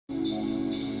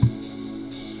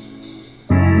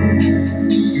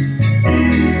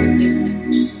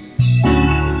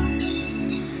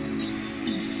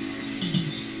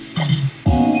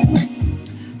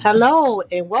Hello,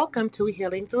 and welcome to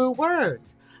Healing Through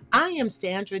Words. I am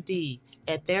Sandra D.,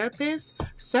 a therapist,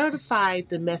 certified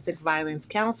domestic violence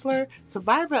counselor,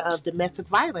 survivor of domestic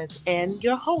violence, and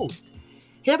your host.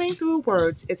 Healing Through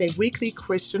Words is a weekly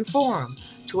Christian forum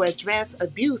to address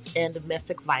abuse and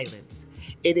domestic violence.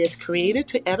 It is created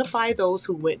to edify those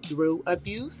who went through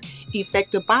abuse,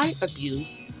 affected by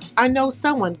abuse, or know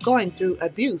someone going through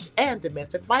abuse and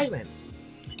domestic violence.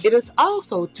 It is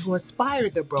also to inspire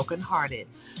the brokenhearted,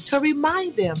 to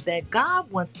remind them that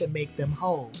God wants to make them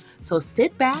whole. So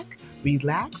sit back,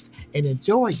 relax, and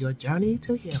enjoy your journey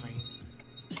to healing.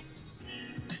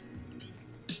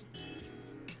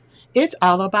 It's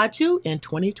all about you in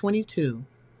 2022.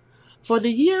 For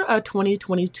the year of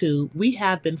 2022, we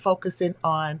have been focusing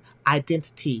on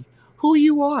identity, who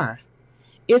you are.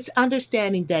 It's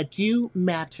understanding that you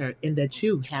matter and that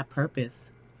you have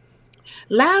purpose.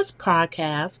 Last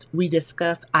podcast, we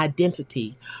discussed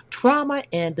identity, trauma,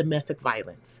 and domestic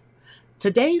violence.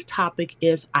 Today's topic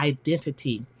is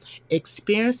identity,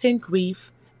 experiencing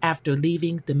grief after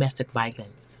leaving domestic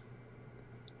violence.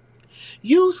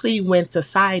 Usually, when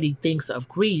society thinks of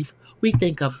grief, we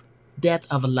think of death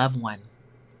of a loved one.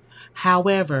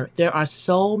 However, there are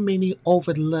so many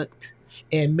overlooked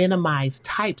and minimized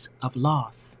types of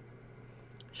loss.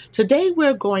 Today,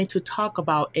 we're going to talk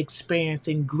about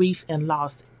experiencing grief and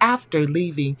loss after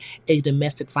leaving a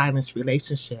domestic violence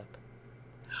relationship.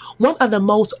 One of the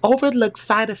most overlooked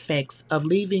side effects of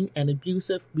leaving an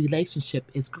abusive relationship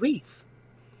is grief.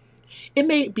 It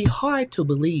may be hard to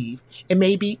believe, it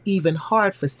may be even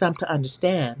hard for some to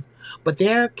understand, but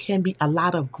there can be a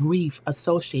lot of grief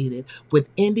associated with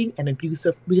ending an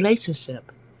abusive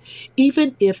relationship.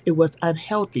 Even if it was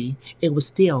unhealthy, it was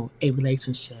still a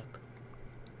relationship.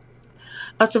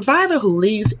 A survivor who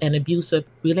leaves an abusive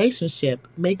relationship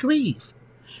may grieve.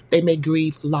 They may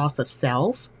grieve loss of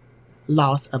self,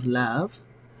 loss of love,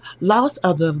 loss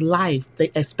of the life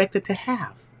they expected to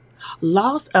have,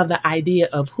 loss of the idea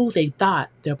of who they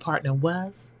thought their partner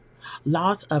was,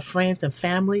 loss of friends and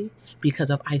family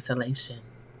because of isolation.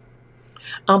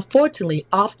 Unfortunately,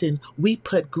 often we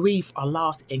put grief or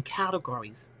loss in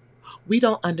categories. We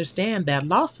don't understand that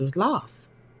loss is loss.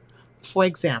 For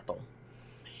example,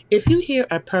 if you hear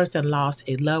a person lost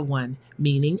a loved one,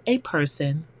 meaning a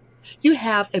person, you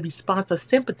have a response of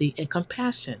sympathy and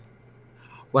compassion.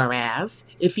 Whereas,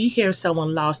 if you hear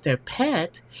someone lost their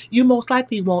pet, you most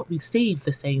likely won't receive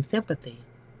the same sympathy.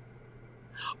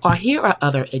 Or here are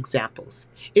other examples.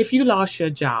 If you lost your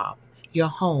job, your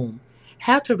home,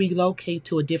 had to relocate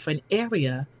to a different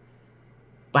area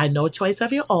by no choice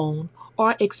of your own,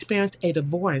 or experience a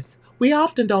divorce, we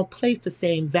often don't place the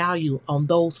same value on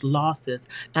those losses,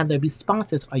 and the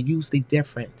responses are usually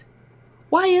different.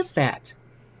 Why is that?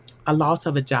 A loss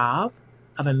of a job,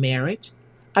 of a marriage,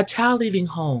 a child leaving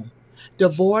home,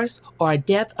 divorce, or a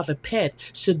death of a pet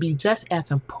should be just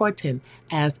as important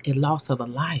as a loss of a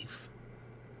life.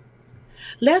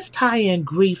 Let's tie in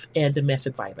grief and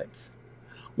domestic violence.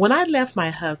 When I left my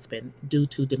husband due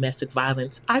to domestic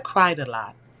violence, I cried a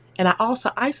lot, and I also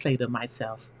isolated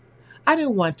myself. I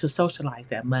didn't want to socialize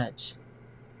that much.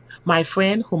 My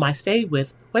friend, whom I stayed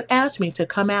with, would ask me to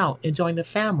come out and join the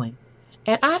family,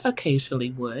 and I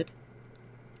occasionally would.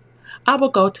 I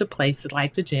would go to places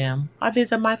like the gym or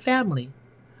visit my family,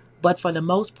 but for the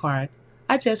most part,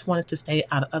 I just wanted to stay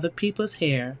out of other people's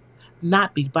hair,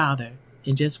 not be bothered,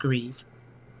 and just grieve.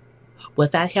 Was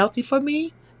that healthy for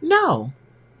me? No.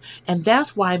 And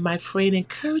that's why my friend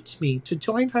encouraged me to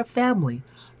join her family,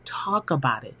 talk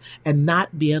about it, and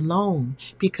not be alone,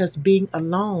 because being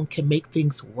alone can make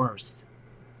things worse.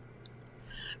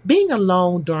 Being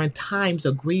alone during times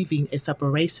of grieving and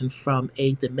separation from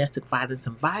a domestic violence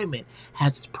environment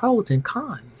has its pros and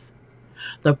cons.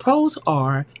 The pros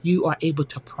are you are able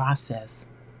to process,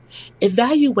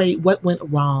 evaluate what went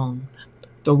wrong,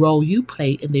 the role you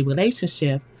played in the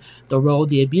relationship, the role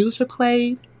the abuser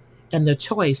played, and the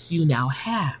choice you now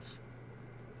have.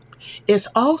 It's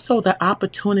also the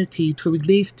opportunity to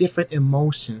release different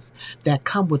emotions that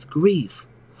come with grief,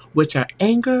 which are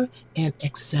anger and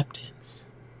acceptance.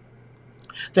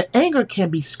 The anger can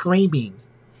be screaming,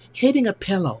 hitting a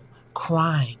pillow,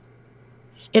 crying.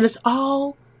 And it's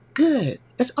all good.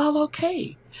 It's all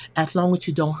okay, as long as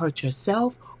you don't hurt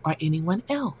yourself or anyone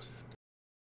else.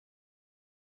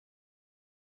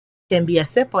 It can be as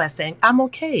simple as saying, I'm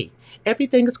okay.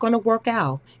 Everything is going to work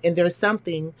out, and there's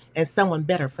something and someone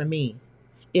better for me.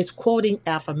 It's quoting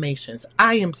affirmations.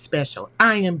 I am special,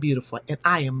 I am beautiful, and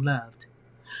I am loved.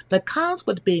 The cons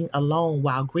with being alone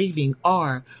while grieving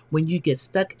are when you get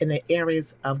stuck in the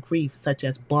areas of grief such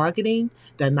as bargaining,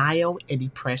 denial, and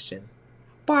depression.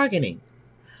 Bargaining.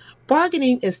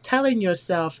 Bargaining is telling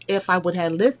yourself, if I would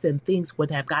have listened, things would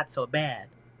have got so bad.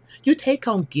 You take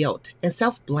on guilt and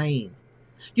self-blame.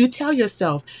 You tell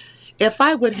yourself, if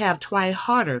I would have tried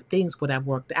harder, things would have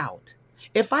worked out.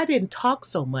 If I didn't talk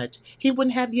so much, he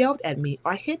wouldn't have yelled at me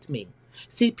or hit me.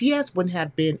 CPS wouldn't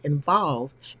have been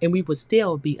involved, and we would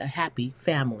still be a happy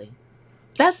family.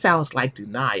 That sounds like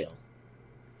denial.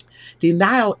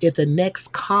 Denial is the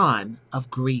next con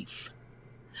of grief.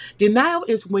 Denial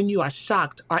is when you are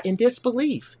shocked or in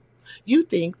disbelief. You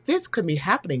think this could be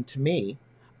happening to me.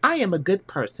 I am a good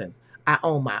person. I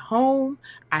own my home,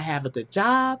 I have a good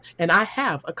job, and I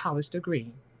have a college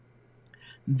degree.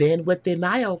 Then with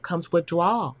denial comes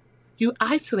withdrawal. You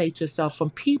isolate yourself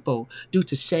from people due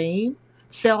to shame,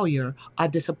 failure, or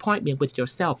disappointment with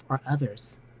yourself or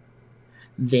others.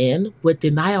 Then with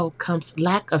denial comes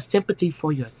lack of sympathy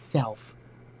for yourself.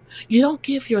 You don't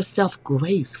give yourself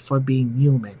grace for being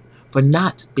human, for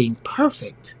not being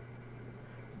perfect.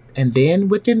 And then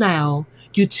with denial,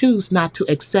 you choose not to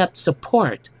accept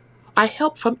support or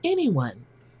help from anyone.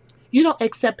 You don't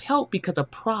accept help because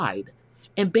of pride,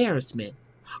 embarrassment,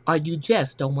 or you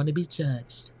just don't want to be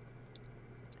judged.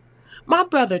 My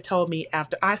brother told me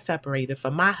after I separated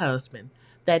from my husband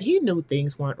that he knew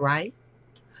things weren't right.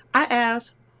 I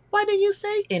asked, why didn't you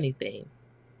say anything?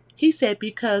 He said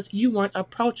because you weren't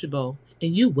approachable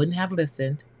and you wouldn't have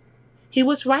listened. He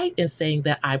was right in saying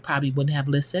that I probably wouldn't have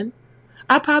listened.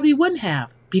 I probably wouldn't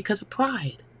have because of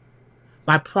pride.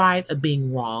 My pride of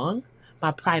being wrong, my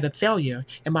pride of failure,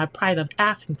 and my pride of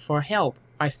asking for help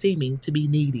or seeming to be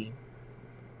needy.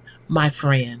 My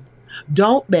friend,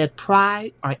 don't let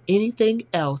pride or anything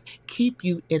else keep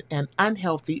you in an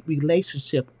unhealthy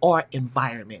relationship or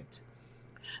environment.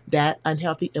 That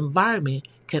unhealthy environment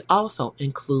can also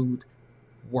include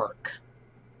work.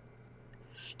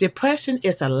 Depression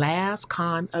is the last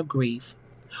con of grief.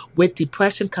 With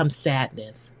depression comes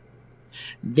sadness.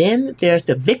 Then there's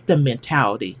the victim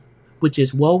mentality, which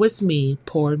is woe is me,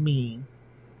 poor me.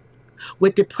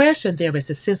 With depression, there is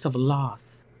a sense of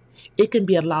loss. It can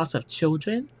be a loss of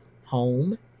children,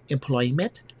 home,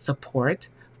 employment, support,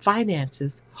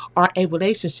 finances, or a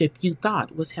relationship you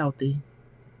thought was healthy.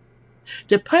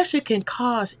 Depression can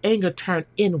cause anger turn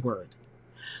inward.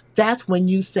 That's when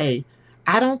you say,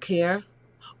 I don't care.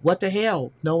 What the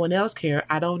hell? No one else cares.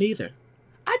 I don't either.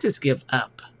 I just give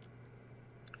up.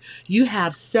 You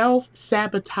have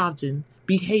self-sabotaging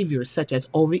behaviors such as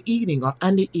overeating or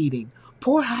undereating,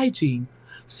 poor hygiene,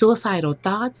 suicidal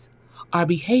thoughts, or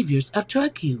behaviors of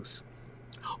drug use.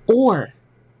 Or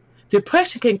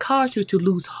depression can cause you to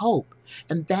lose hope,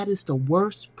 and that is the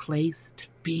worst place to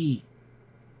be.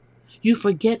 You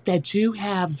forget that you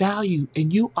have value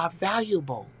and you are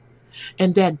valuable,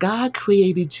 and that God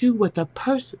created you with a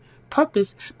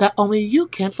purpose that only you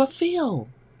can fulfill.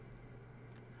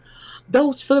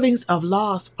 Those feelings of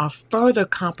loss are further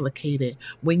complicated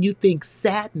when you think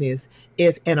sadness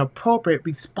is an appropriate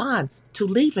response to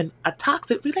leaving a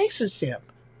toxic relationship.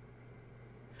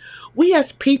 We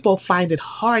as people find it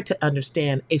hard to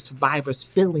understand a survivor's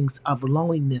feelings of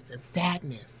loneliness and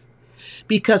sadness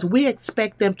because we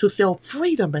expect them to feel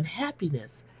freedom and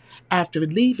happiness after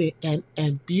leaving an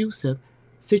abusive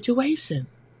situation.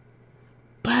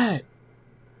 But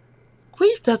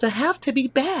grief doesn't have to be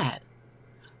bad,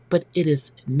 but it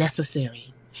is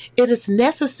necessary. It is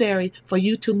necessary for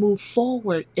you to move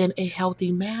forward in a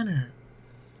healthy manner.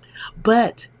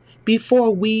 But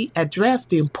before we address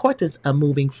the importance of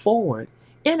moving forward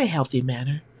in a healthy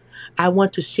manner, I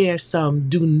want to share some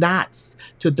do nots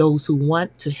to those who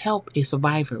want to help a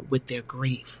survivor with their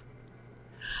grief.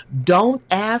 Don't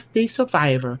ask the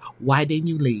survivor, why didn't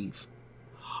you leave?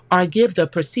 Or give the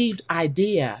perceived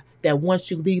idea that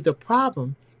once you leave the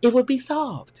problem, it will be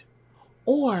solved.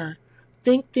 Or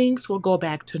think things will go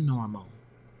back to normal.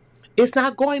 It's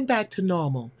not going back to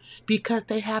normal because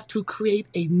they have to create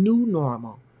a new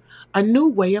normal, a new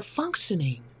way of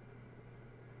functioning.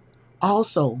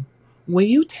 Also, when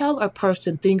you tell a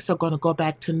person things are going to go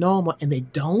back to normal and they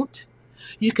don't,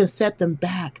 you can set them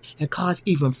back and cause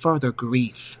even further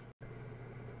grief.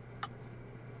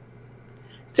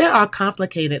 There are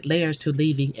complicated layers to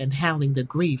leaving and handling the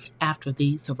grief after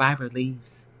the survivor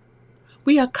leaves.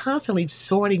 We are constantly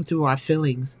sorting through our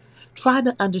feelings, trying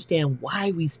to understand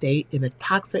why we stayed in a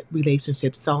toxic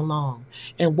relationship so long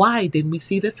and why didn't we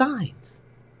see the signs.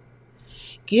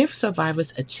 Give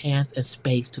survivors a chance and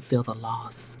space to feel the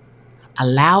loss.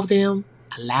 Allow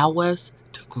us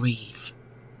to grieve.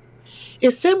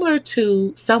 It's similar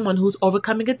to someone who's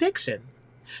overcoming addiction.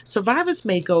 Survivors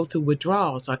may go through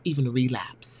withdrawals or even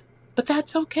relapse, but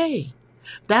that's okay.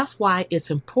 That's why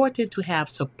it's important to have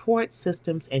support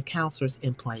systems and counselors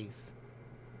in place.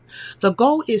 The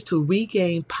goal is to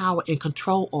regain power and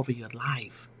control over your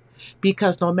life.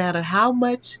 Because no matter how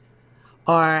much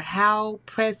or how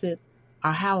present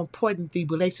or how important the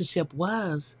relationship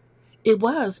was, it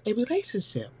was a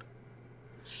relationship.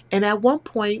 And at one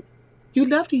point, you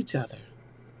loved each other.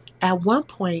 At one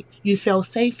point, you felt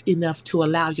safe enough to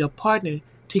allow your partner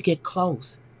to get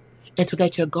close and to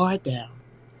let your guard down.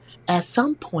 At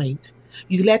some point,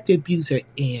 you let the abuser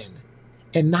in,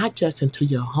 and not just into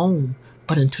your home,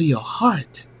 but into your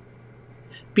heart.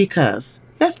 Because,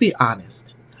 let's be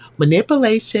honest,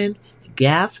 manipulation,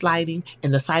 gaslighting,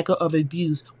 and the cycle of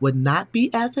abuse would not be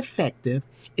as effective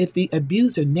if the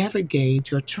abuser never gained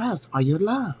your trust or your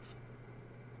love.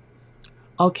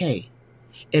 Okay,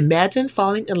 imagine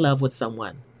falling in love with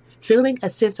someone, feeling a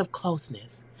sense of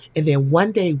closeness, and then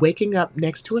one day waking up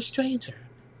next to a stranger,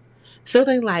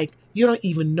 feeling like you don't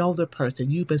even know the person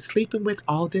you've been sleeping with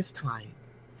all this time.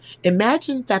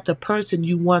 Imagine that the person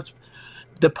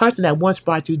that once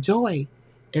brought you joy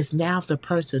is now the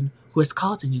person who is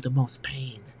causing you the most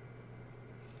pain.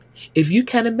 If you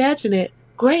can imagine it,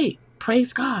 great,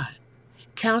 praise God.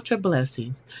 Count your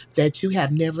blessings that you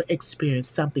have never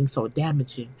experienced something so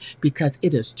damaging because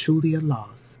it is truly a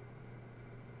loss.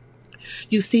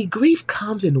 You see, grief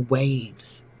comes in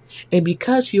waves, and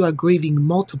because you are grieving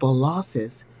multiple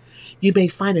losses, you may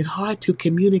find it hard to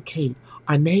communicate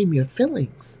or name your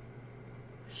feelings.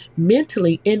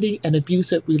 Mentally ending an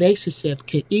abusive relationship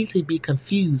can easily be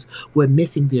confused with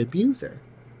missing the abuser,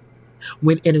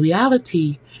 when in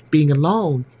reality, being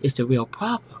alone is the real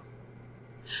problem.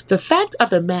 The fact of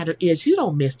the matter is you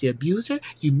don't miss the abuser,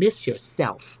 you miss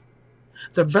yourself.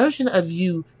 The version of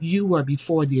you were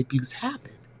before the abuse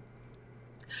happened.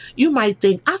 You might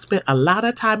think, I spent a lot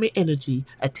of time and energy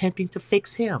attempting to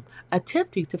fix him,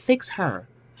 attempting to fix her,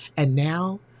 and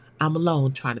now I'm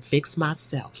alone trying to fix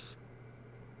myself.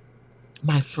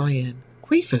 My friend,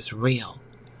 grief is real,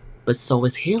 but so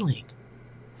is healing.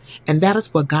 And that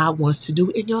is what God wants to do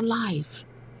in your life.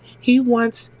 He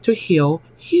wants to heal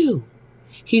you.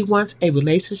 He wants a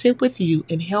relationship with you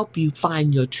and help you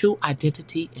find your true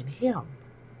identity in Him.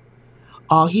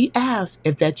 All He asks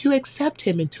is that you accept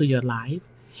Him into your life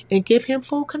and give Him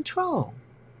full control.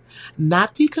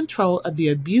 Not the control of the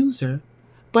abuser,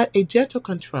 but a gentle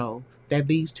control that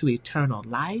leads to eternal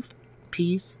life,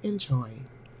 peace, and joy.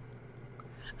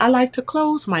 I like to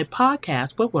close my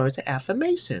podcast with words of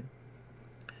affirmation.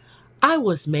 I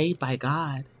was made by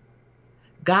God.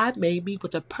 God made me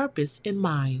with a purpose in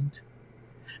mind.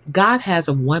 God has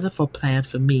a wonderful plan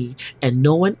for me, and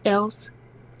no one else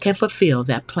can fulfill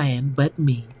that plan but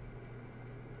me.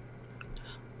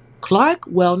 Clark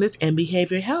Wellness and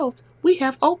Behavioral Health, we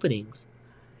have openings,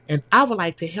 and I would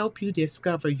like to help you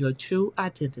discover your true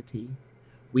identity.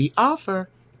 We offer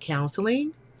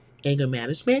counseling, anger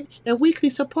management, and weekly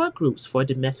support groups for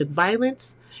domestic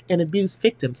violence and abuse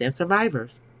victims and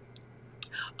survivors.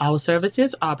 Our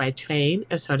services are by trained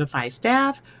and certified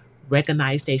staff,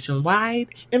 recognized nationwide,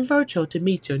 and virtual to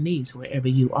meet your needs wherever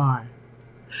you are.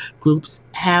 Groups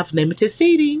have limited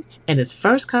seating and it's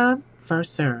first come,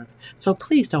 first served, so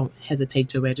please don't hesitate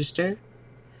to register.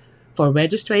 For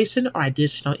registration or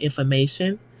additional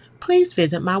information, please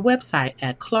visit my website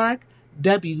at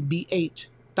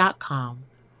clarkwbh.com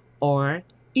or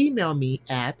email me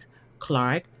at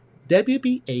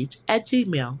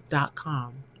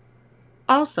clarkwbh@gmail.com.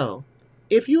 Also,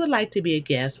 if you would like to be a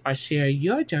guest or share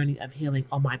your journey of healing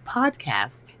on my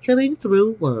podcast, Healing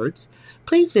Through Words,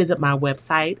 please visit my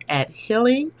website at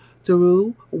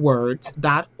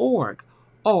healingthroughwords.org,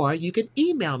 or you can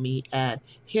email me at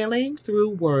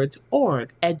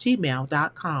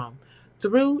healingthroughwordsorg@gmail.com.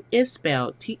 Through is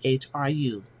spelled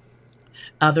THRU.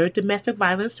 Other domestic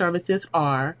violence services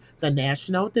are the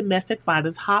National Domestic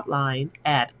Violence Hotline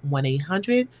at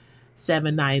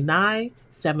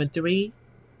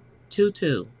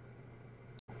 1-800-799-7322.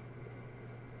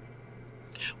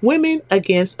 Women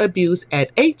Against Abuse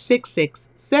at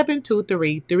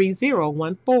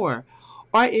 866-723-3014.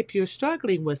 Or if you're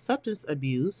struggling with substance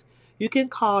abuse, you can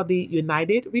call the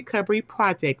United Recovery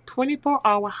Project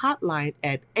 24-hour hotline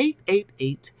at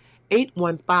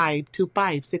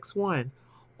 888-815-2561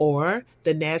 or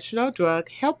the National Drug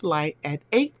Helpline at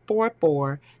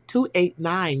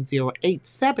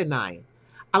 844-289-0879.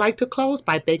 I'd like to close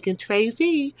by thanking Trey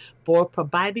Z for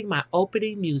providing my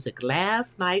opening music,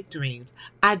 Last Night Dreams.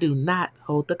 I do not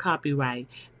hold the copyright.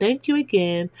 Thank you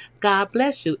again. God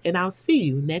bless you, and I'll see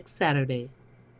you next Saturday.